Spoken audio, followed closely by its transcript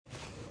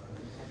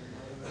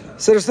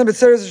Siddur Snippet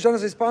series is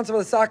generously sponsored by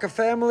the Saka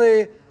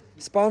family,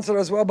 sponsored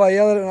as well by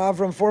Yelet and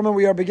Avram Foreman.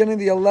 We are beginning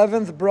the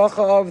 11th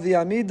bracha of the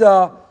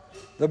Amida,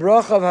 the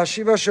bracha of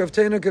Hashiva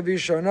Shofteinu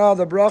Kavishona,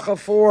 the bracha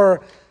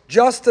for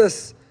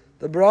justice,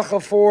 the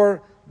bracha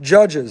for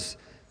judges.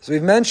 So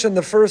we've mentioned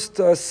the first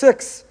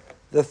six,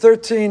 the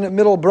 13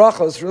 middle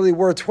brachas really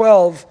were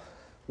 12,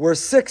 where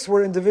 6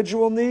 were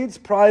individual needs,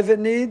 private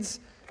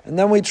needs, and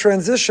then we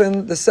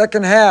transition the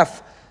second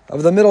half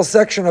of the middle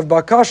section of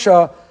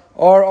Bakasha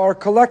are our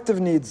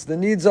collective needs, the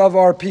needs of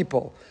our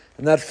people.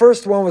 And that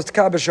first one was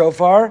Tkab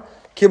Shofar,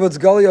 Kibbutz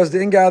Galios,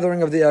 the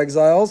ingathering of the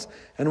exiles.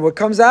 And what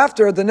comes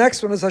after, the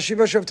next one is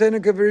Hashiva Shofteinu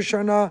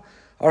Kavishona,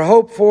 our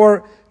hope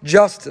for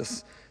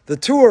justice. The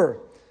tour,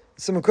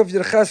 Simon Kuf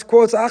Yerches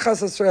quotes,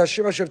 Achas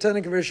Hashiva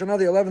Shofteinu Kavishona,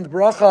 the 11th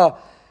bracha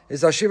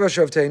is Hashiva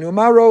Shofteinu.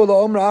 Maro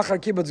La'omra Achar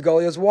Kibbutz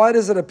Galios. Why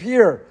does it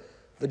appear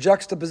the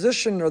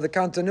juxtaposition or the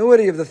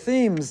continuity of the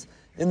themes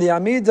in the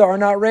Amida are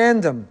not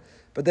random,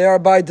 but they are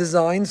by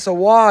design? So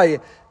why,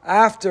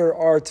 after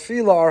our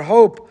tefillah, our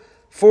hope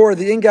for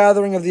the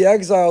ingathering of the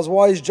exiles,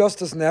 why is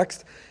justice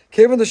next?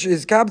 Because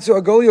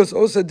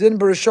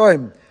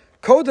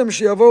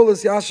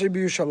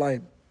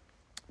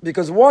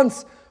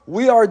once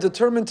we are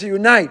determined to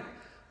unite,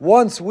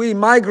 once we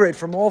migrate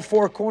from all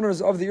four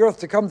corners of the earth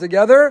to come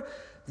together,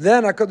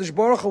 then HaKadosh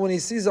Baruch Hu, when He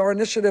sees our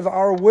initiative,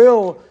 our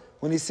will,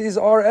 when He sees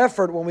our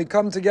effort, when we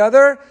come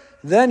together,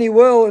 then He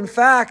will, in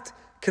fact,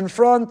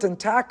 confront and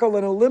tackle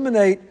and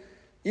eliminate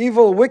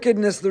evil,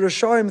 wickedness, the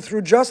Rishonim,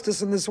 through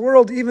justice in this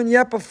world. Even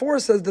yet before,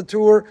 says the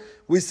Tur,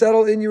 we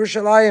settle in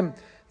Yerushalayim.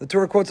 The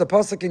Tur quotes a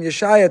pasuk in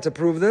Yeshaya to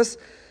prove this.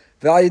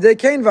 And then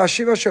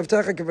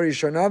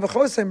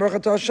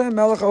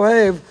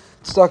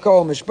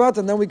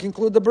we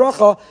conclude the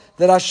bracha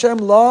that Hashem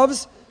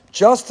loves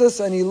justice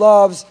and He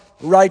loves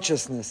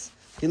righteousness.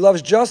 He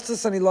loves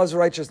justice and He loves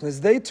righteousness.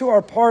 They too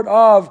are part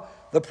of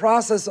the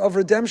process of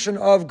redemption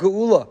of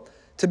Geula.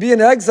 To be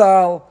in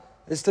exile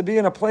is to be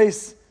in a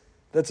place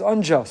that's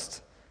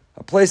unjust,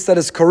 a place that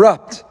is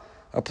corrupt,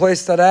 a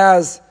place that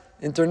has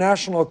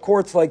international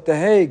courts like The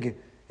Hague,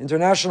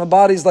 international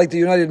bodies like the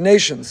United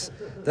Nations.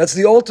 That's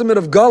the ultimate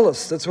of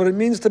Gullus. That's what it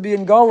means to be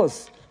in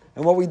Gullus.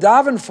 And what we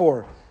daven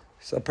for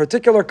is a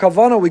particular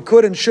kavanah we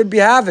could and should be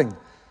having.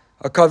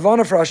 A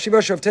kavanah for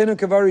Hashiva Shofteinu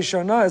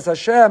Kavarishona is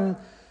Hashem,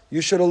 you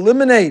should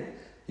eliminate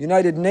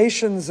United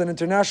Nations and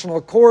international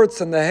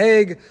courts and The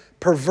Hague,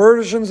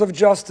 perversions of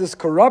justice,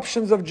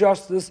 corruptions of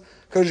justice.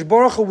 Because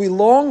Baruch Hu, we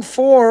long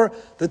for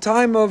the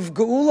time of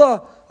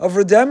Geula, of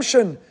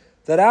redemption,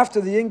 that after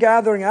the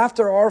ingathering,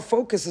 after our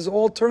focus is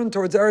all turned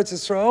towards Eretz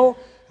Yisrael,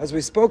 as we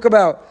spoke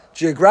about,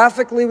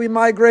 geographically we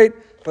migrate,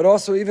 but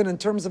also even in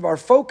terms of our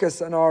focus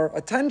and our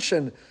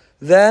attention,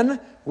 then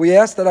we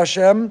ask that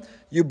Hashem,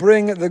 you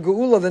bring the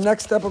Geula. The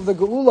next step of the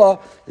Geula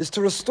is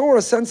to restore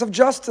a sense of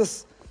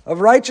justice,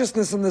 of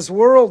righteousness in this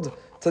world,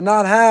 to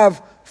not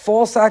have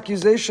false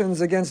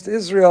accusations against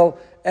Israel,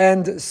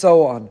 and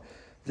so on.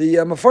 The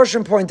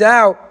Mefarshim point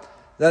out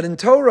that in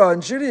Torah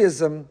and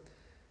Judaism,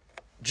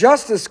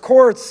 justice,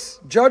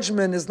 courts,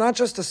 judgment is not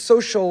just a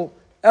social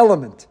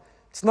element.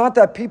 It's not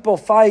that people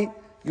fight,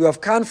 you have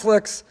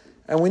conflicts,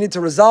 and we need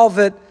to resolve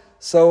it.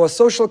 So a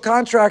social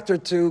contractor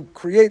to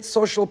create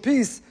social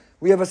peace,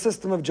 we have a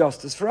system of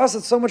justice. For us,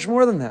 it's so much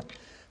more than that.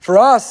 For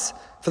us,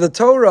 for the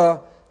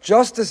Torah,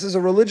 justice is a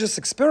religious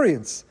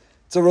experience.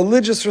 It's a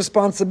religious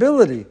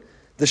responsibility.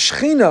 The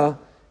Shekhinah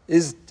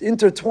is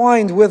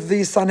intertwined with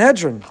the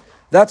Sanhedrin.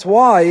 That's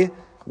why,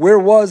 where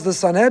was the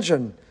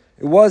Sanhedrin?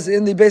 It was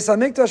in the Beis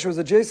HaMikdash. It was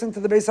adjacent to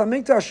the Beis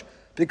HaMikdash,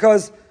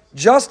 because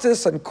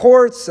justice and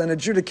courts and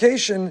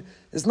adjudication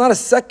is not a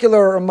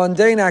secular or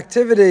mundane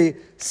activity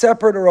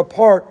separate or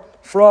apart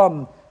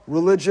from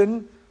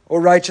religion or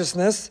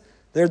righteousness.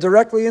 They're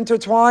directly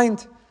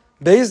intertwined.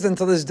 Beis Din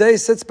to this day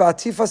sits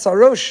ba'atifa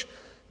sarosh,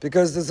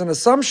 because there's an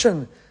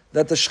assumption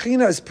that the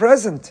Shekhinah is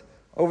present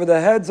over the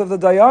heads of the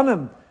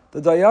Dayanim.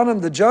 The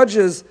Dayanim, the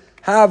judges,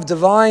 have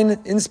divine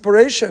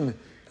inspiration,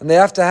 and they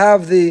have to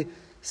have the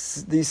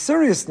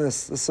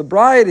seriousness, the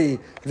sobriety,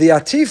 the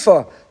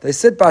atifa. They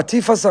sit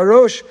ba'atifa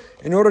sarosh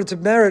in order to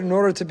merit, in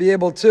order to be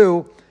able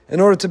to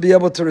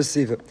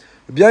receive it.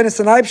 Rabbi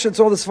Yonasan Eibshitz,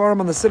 all this forum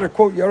on the Siddur,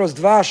 quote Yaros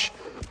Dvash.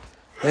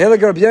 The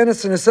Heilige Rabbi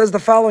Yonasan says the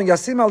following: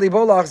 Yasim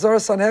alibo la'achzar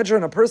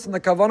Sanhedrin. A person, the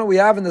kavanah we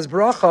have in this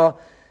bracha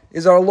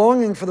is our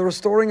longing for the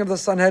restoring of the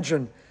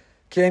Sanhedrin.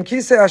 When the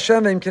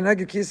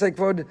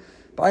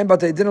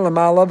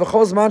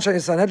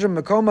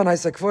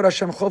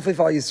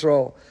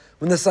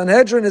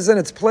Sanhedrin is in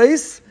its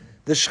place,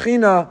 the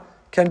Shekhinah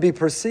can be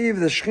perceived,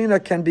 the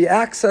Shekhinah can be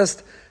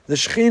accessed, the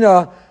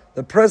Shekhinah,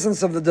 the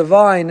presence of the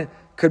divine,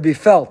 could be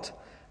felt.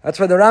 That's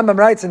why the Rambam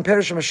writes in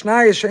Perish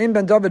Mishnayos, She'im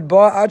ben David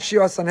ba ad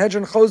shi'u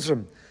Sanhedrin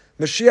chozrim.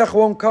 Mashiach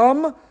won't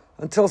come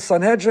until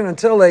Sanhedrin,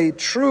 until a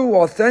true,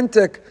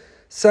 authentic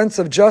sense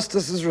of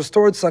justice is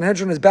restored.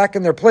 Sanhedrin is back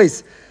in their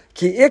place.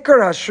 Ki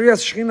ikar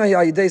hashriyas shechina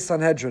ya'idei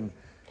Sanhedrin.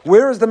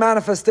 Where is the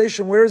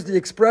manifestation? Where is the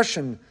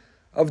expression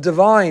of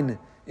divine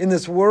in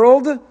this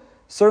world?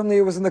 Certainly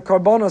it was in the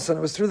Karbonos, and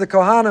it was through the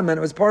Kohanim, and it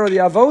was part of the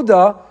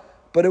Avoda,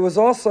 but it was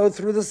also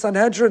through the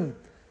Sanhedrin.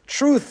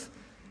 Truth,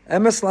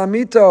 emes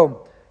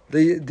lamito,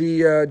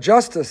 the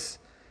justice.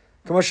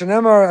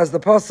 Kamoshanemar, as the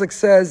pasuk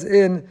says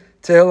in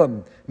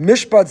Tehillim,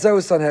 Mishpat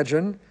zeu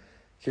Sanhedrin,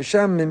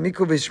 Kishem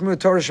miku v'shmu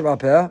Torah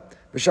shabapeh,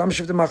 v'sham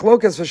shivte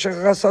machlokas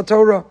v'shechachas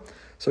Torah.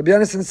 So Rabbi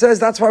Yonasan says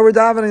that's why we're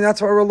davening,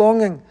 that's why we're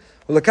longing.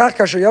 Before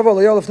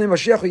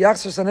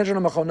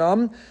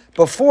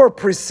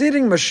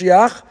preceding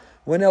Mashiach,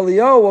 when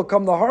Eliyahu will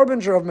come, the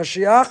harbinger of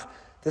Mashiach,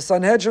 the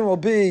Sanhedrin will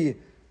be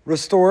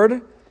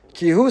restored.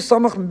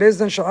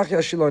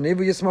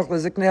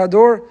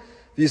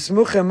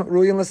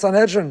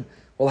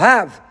 We'll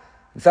have.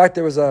 In fact,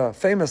 there was a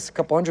famous,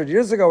 couple hundred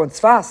years ago in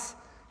Tzfas,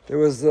 there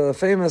was a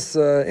famous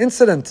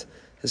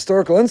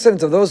historical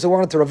incident of those who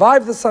wanted to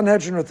revive the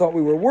Sanhedrin, who thought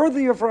we were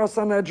worthy of our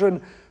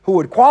Sanhedrin, who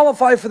would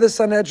qualify for the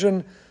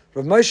Sanhedrin.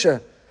 Rav Moshe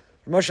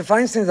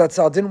Feinstein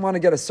Zatzal didn't want to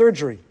get a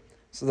surgery.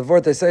 So the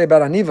word they say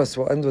about Anivas,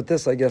 we'll end with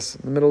this, I guess,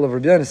 in the middle of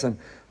Rabbi Yonasan.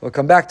 We'll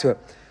come back to it.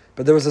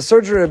 But there was a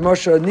surgery Rav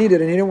Moshe needed,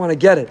 and he didn't want to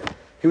get it.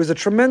 He was a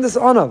tremendous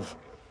Anav.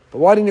 But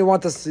why didn't he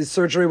want this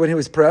surgery when he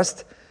was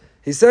pressed?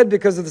 He said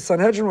because if the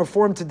Sanhedrin were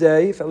formed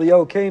today, if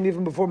Eliyahu came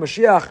even before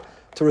Mashiach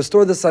to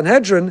restore the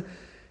Sanhedrin,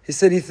 he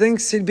said he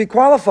thinks he'd be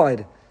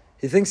qualified.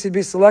 He thinks he'd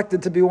be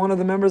selected to be one of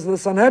the members of the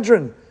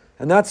Sanhedrin.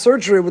 And that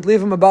surgery would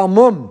leave him a Baal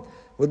Mum,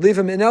 would leave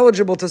him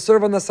ineligible to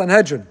serve on the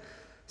Sanhedrin.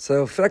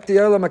 So, Frekti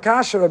Yola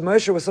Makasha, Rav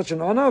Moshe was such an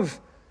Anav.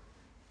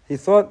 He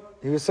thought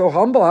he was so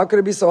humble. How could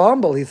he be so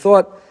humble? He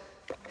thought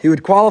he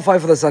would qualify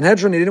for the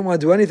Sanhedrin. He didn't want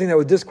to do anything that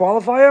would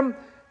disqualify him.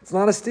 It's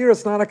not a steer,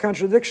 it's not a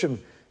contradiction.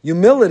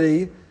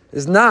 Humility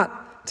is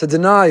not to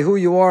deny who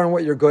you are and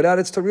what you're good at.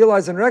 It's to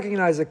realize and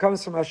recognize it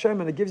comes from Hashem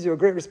and it gives you a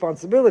great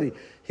responsibility.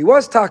 He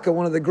was Taka,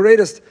 one of the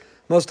greatest,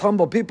 most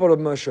humble people of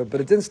Moshe,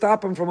 but it didn't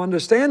stop him from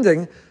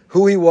understanding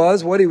who he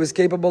was, what he was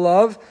capable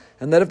of,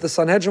 and that if the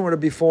Sanhedrin were to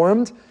be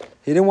formed,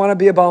 he didn't want to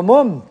be a Baal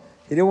Mum.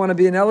 He didn't want to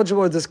be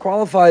ineligible or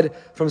disqualified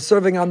from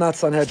serving on that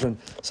Sanhedrin.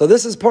 So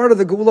this is part of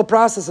the Geula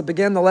process. It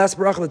began the last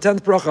bracha, the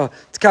 10th bracha,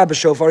 Tkah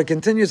b'shofar. It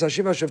continues,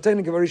 Hashiva,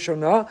 Shofteinu,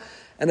 Gevarishona.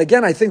 And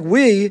again, I think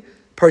we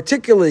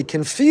particularly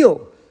can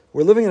feel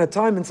we're living in a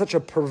time in such a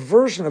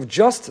perversion of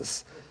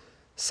justice.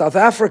 South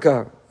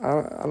Africa,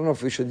 I don't know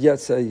if we should yet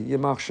say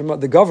Yemach Shema,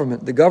 the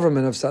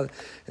government of South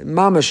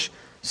Mamish,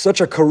 such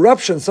a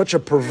corruption, such a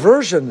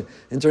perversion,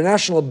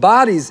 international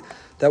bodies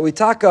that we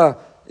taka.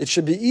 It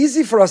should be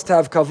easy for us to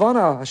have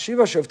kavana,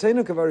 Hashiva,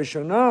 Shofteinu,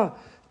 Kevarishona,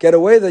 get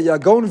away the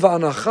yagon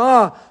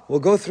va'anacha. We'll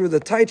go through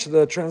the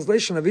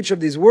translation of each of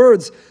these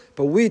words,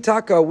 but we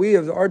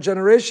of our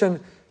generation,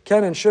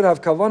 can and should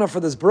have kavana for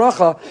this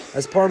bracha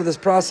as part of this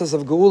process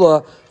of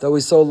geula that we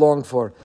so long for.